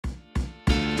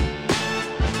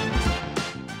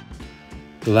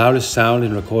The loudest sound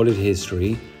in recorded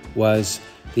history was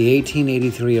the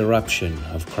 1883 eruption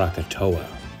of Krakatoa.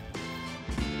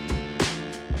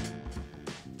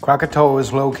 Krakatoa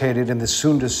is located in the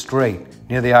Sunda Strait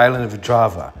near the island of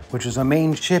Java, which is a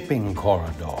main shipping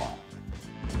corridor.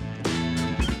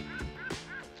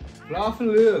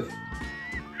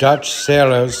 Dutch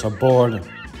sailors aboard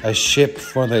a ship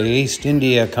for the East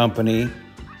India Company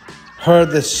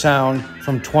heard the sound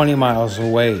from 20 miles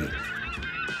away.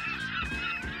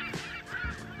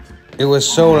 It was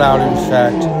so loud, in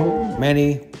fact,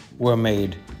 many were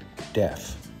made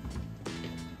deaf.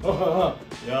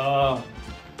 Yeah.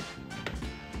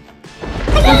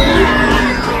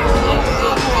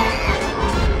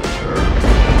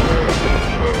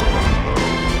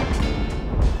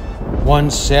 One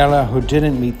sailor who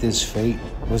didn't meet this fate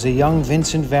was a young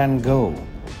Vincent van Gogh,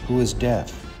 who was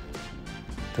deaf,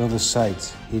 though the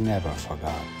sights he never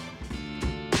forgot.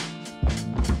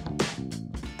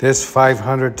 This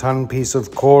 500-ton piece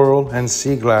of coral and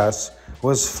sea glass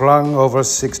was flung over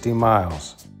 60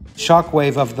 miles.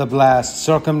 Shockwave of the blast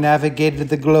circumnavigated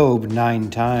the globe 9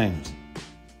 times.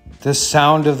 The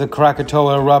sound of the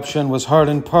Krakatoa eruption was heard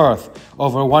in Perth,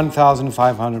 over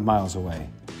 1,500 miles away.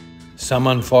 Some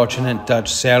unfortunate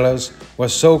Dutch sailors were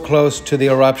so close to the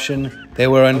eruption, they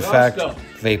were in fact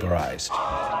vaporized.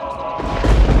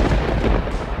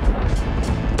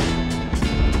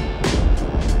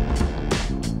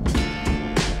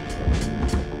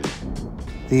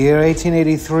 The year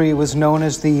 1883 was known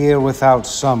as the year without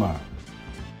summer.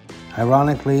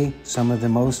 Ironically, some of the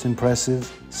most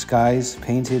impressive skies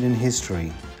painted in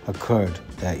history occurred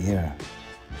that year.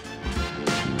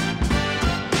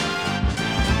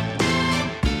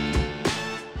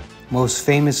 Most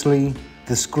famously,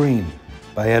 The Scream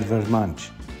by Edvard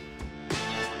Munch.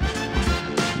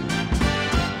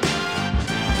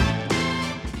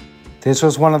 This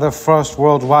was one of the first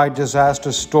worldwide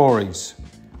disaster stories,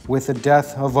 with the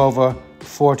death of over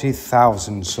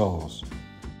 40,000 souls.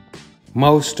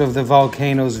 Most of the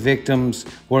volcano's victims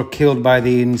were killed by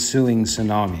the ensuing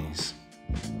tsunamis.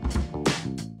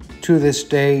 To this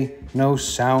day, no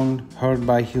sound heard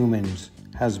by humans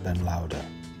has been louder.